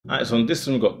Alright, so on this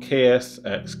one we've got KS,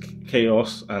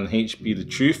 Kayos, and HB The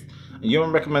Truth. And you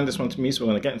want to recommend this one to me, so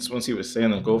we're going to get into this one, see what it's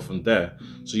saying, and go from there.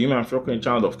 So you man, if you're on your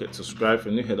channel, don't forget to subscribe. If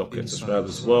you're new here, don't forget to subscribe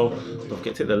as well. Don't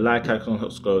forget to hit the like icon,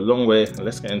 helps go a long way. And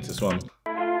let's get into this one.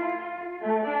 I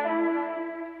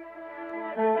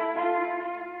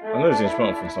know this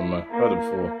instrumental from somewhere, heard it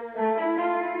before.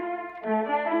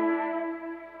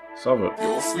 Solve it.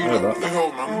 Heard that.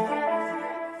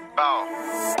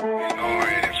 You know,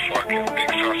 it's fucking big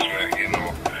suspect, you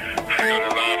know. Free all the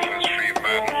laughers, free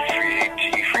man, free AT,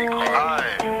 free car,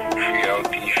 free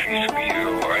LD, free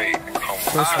Speedo, right?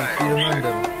 Come on.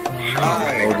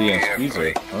 LD and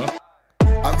Speedo, huh?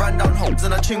 I ran down homes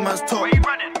and I ching man's top.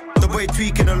 The boy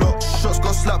tweaking a lot. Shots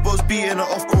got slapped, boys beating her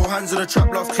off. Go hands in the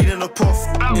trap, love cleaning the puff.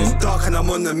 It's dark and I'm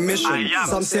on a mission.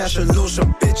 Some say I should launch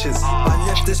some bitches. I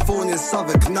left this phone in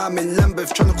Southwark, now I'm in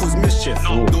Lambeth trying to cause mischief.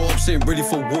 No ups ain't ready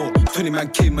for war. 20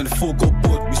 man came and the 4 got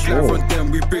bored. We slap on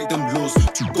them, we break them laws.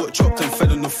 2 got chopped and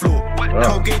fell on the floor.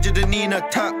 Can't gauge the knee in a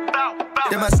tap.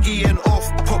 Them man skiing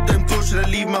off. Pop them doors, should I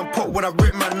leave man pop. When I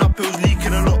rip man up, it was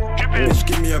leaking a lot. Bitch,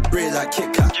 give me a break like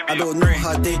Kit Kat. I don't know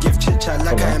how they give chit chat.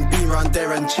 Like I am being round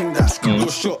there and ching that. Got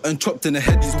shot and chopped in the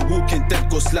head, he's walking dead,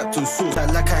 got slapped on sword.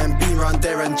 Like I am being round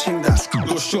there and ching that.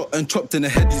 Got shot and chopped in the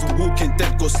head, he's walking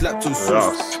dead, got slapped on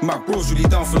sword. My bro's really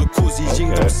down for the cause, he's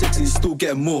jinged up 6 and he's still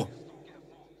getting more.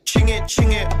 Ching it,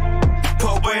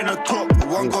 put a boy in the top.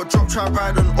 One got drop, try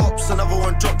ride on ops. Another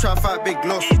one drop, try fight big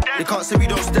loss. They can't say we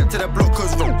don't step to the block,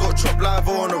 cause rock got chopped live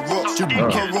on the rocks.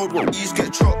 Jamaica road, what used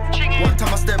get chopped. One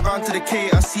time I step round to the K,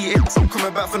 I see it, I'm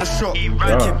coming back from the shop.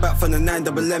 Kick back from the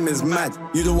 9 is mad.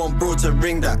 You don't want bro to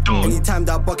ring that. Anytime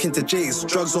that I buck into Jake's,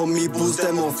 drugs on me, bulls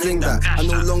them or fling that. I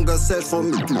no longer search for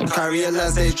me, I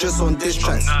realize they just on diss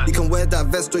tracks. You can wear that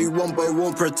vest all you want, but it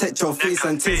won't protect your face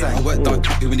and tits. I went down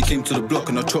when he came to the block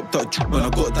and I chopped that when I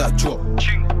got that drop.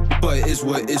 But it is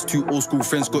what it is, 2 old school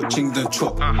friends got chinged and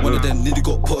chopped. One of them nearly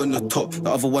got put on the top, the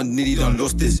other one nearly done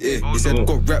lost his ear. He said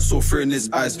got raps all through in his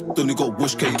eyes, only got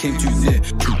wash cake, came too near.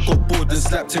 Got bored and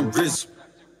slapped him wrist.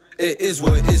 It is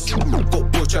what it is,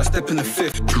 got bored, try step in the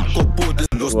 5th. Got bored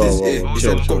and lost his ear. He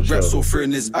said got raps all through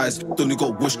in his eyes, only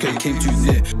got wash cake, came too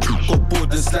near. Got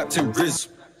bored and slapped him wrist.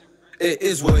 It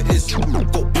is what it is,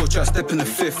 got bored, try step in the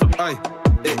 5th. Aye.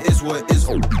 It is what it is,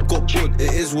 got bored,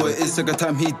 it is what it is. Second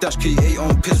time he dashed, he ate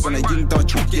on piss. When I young down,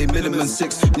 yeah, minimum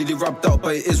 6. Nearly rubbed out,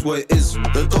 but it is what it is.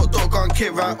 The dog gone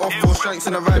kid right off, 4 shanks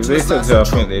in the right. They said I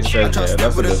think they said, yeah,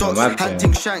 that's a different mad thing.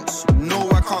 Hunting shanks,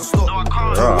 no I can't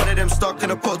stop. One of them stuck in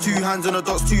the pot, 2 hands on the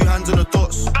dots, 2 hands on the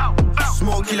dots.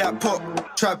 Smoky like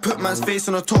pop, try put man's face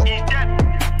on the top.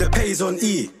 The pay's on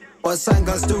E. But sign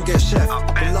gun still get chef.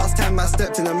 The last time I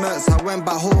stepped in the Mercs, I went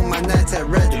back home, my night at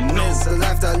red. Immense, the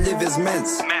life that I live is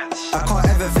men's. I can't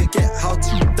ever forget how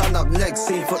to done up legs,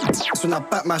 same for when I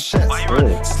back my sheds.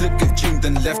 Slip get chinged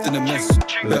and left in a mess.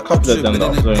 There's a couple of them that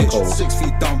are flowing cold. 6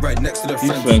 feet down right next to the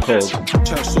He's flowing cold.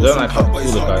 They don't like how cool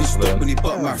the guys flowing. When he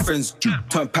butt my friends,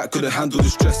 turned pack couldn't handle the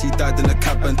stress. He died in a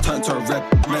cab and turned to a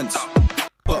rep ments.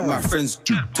 But my friends,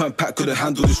 turned pack couldn't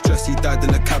handle the stress. He died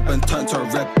in a cab and turned to a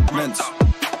rep ments.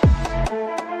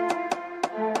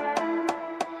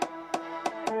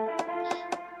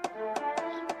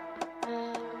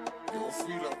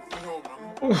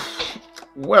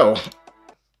 Well,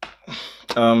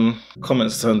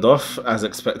 comments turned off as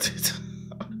expected.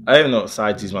 I don't know what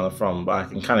side these men are from, but I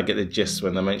can kind of get the gist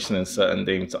when they're mentioning certain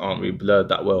things that aren't really blurred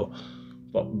that well.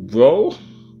 But bro,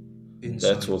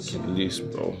 they're talking loose,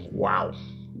 bro. Wow.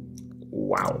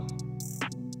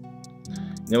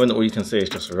 You know when all you can say is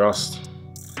just rust.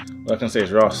 All I can say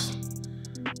is rust.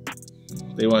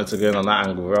 They wanted to go in on that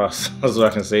angle, rust. That's all I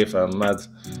can say, fam. Mad.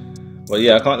 But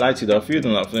yeah, I can't lie to you, there are a few of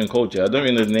them that are feeling cold, yeah. I don't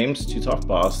really know the names, too tough,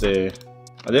 but I'll say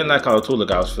I didn't like how tall the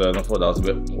guy was feeling. I thought that was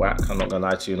a bit whack. I'm not gonna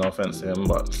lie to you, no offense to him,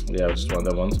 but yeah, it was just one of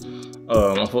them ones.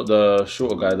 I thought the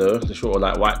shorter guy though, the shorter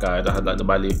like white guy that had like the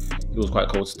belly, he was quite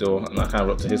cold still, and I kind of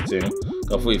up to his thing.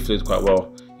 I thought he flew quite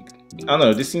well. I don't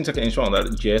know, this seems like an instrument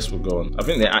that the GS would go on. I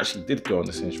think they actually did go on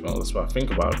this instrument, that's what I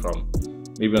think about it from.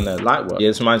 Maybe on their light work. Yeah,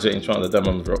 this reminds me of the instrument that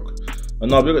them rock. But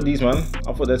no, look at these, man.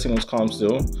 I thought their thing was calm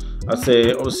still. I'd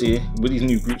say, obviously, with these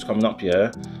new groups coming up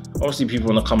here, obviously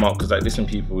people want to come out because, like, listen,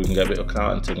 people, we can get a bit of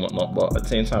clout and thing and whatnot. But at the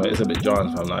same time, it is a bit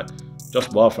jarring, fam. Like,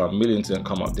 just bar, fam. Millions didn't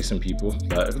come up dissing people.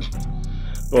 Like,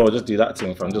 bro, just do that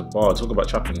thing, fam. Just bar. Talk about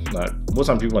trapping. Like, more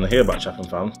time people want to hear about trapping,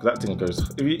 fam. Because that thing goes.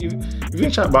 If you can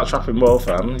chat about trapping well,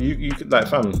 fam, you could, like,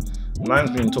 fam.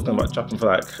 Man's been talking about trapping for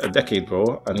like a decade,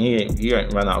 bro, and he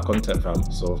ain't ran out of content, fam.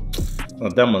 So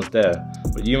them ones there.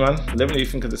 But you, man, let me know what you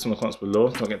think of this in the comments below.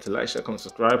 Don't forget to like, share, comment,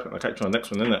 subscribe, and I'll catch you on the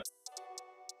next one, innit?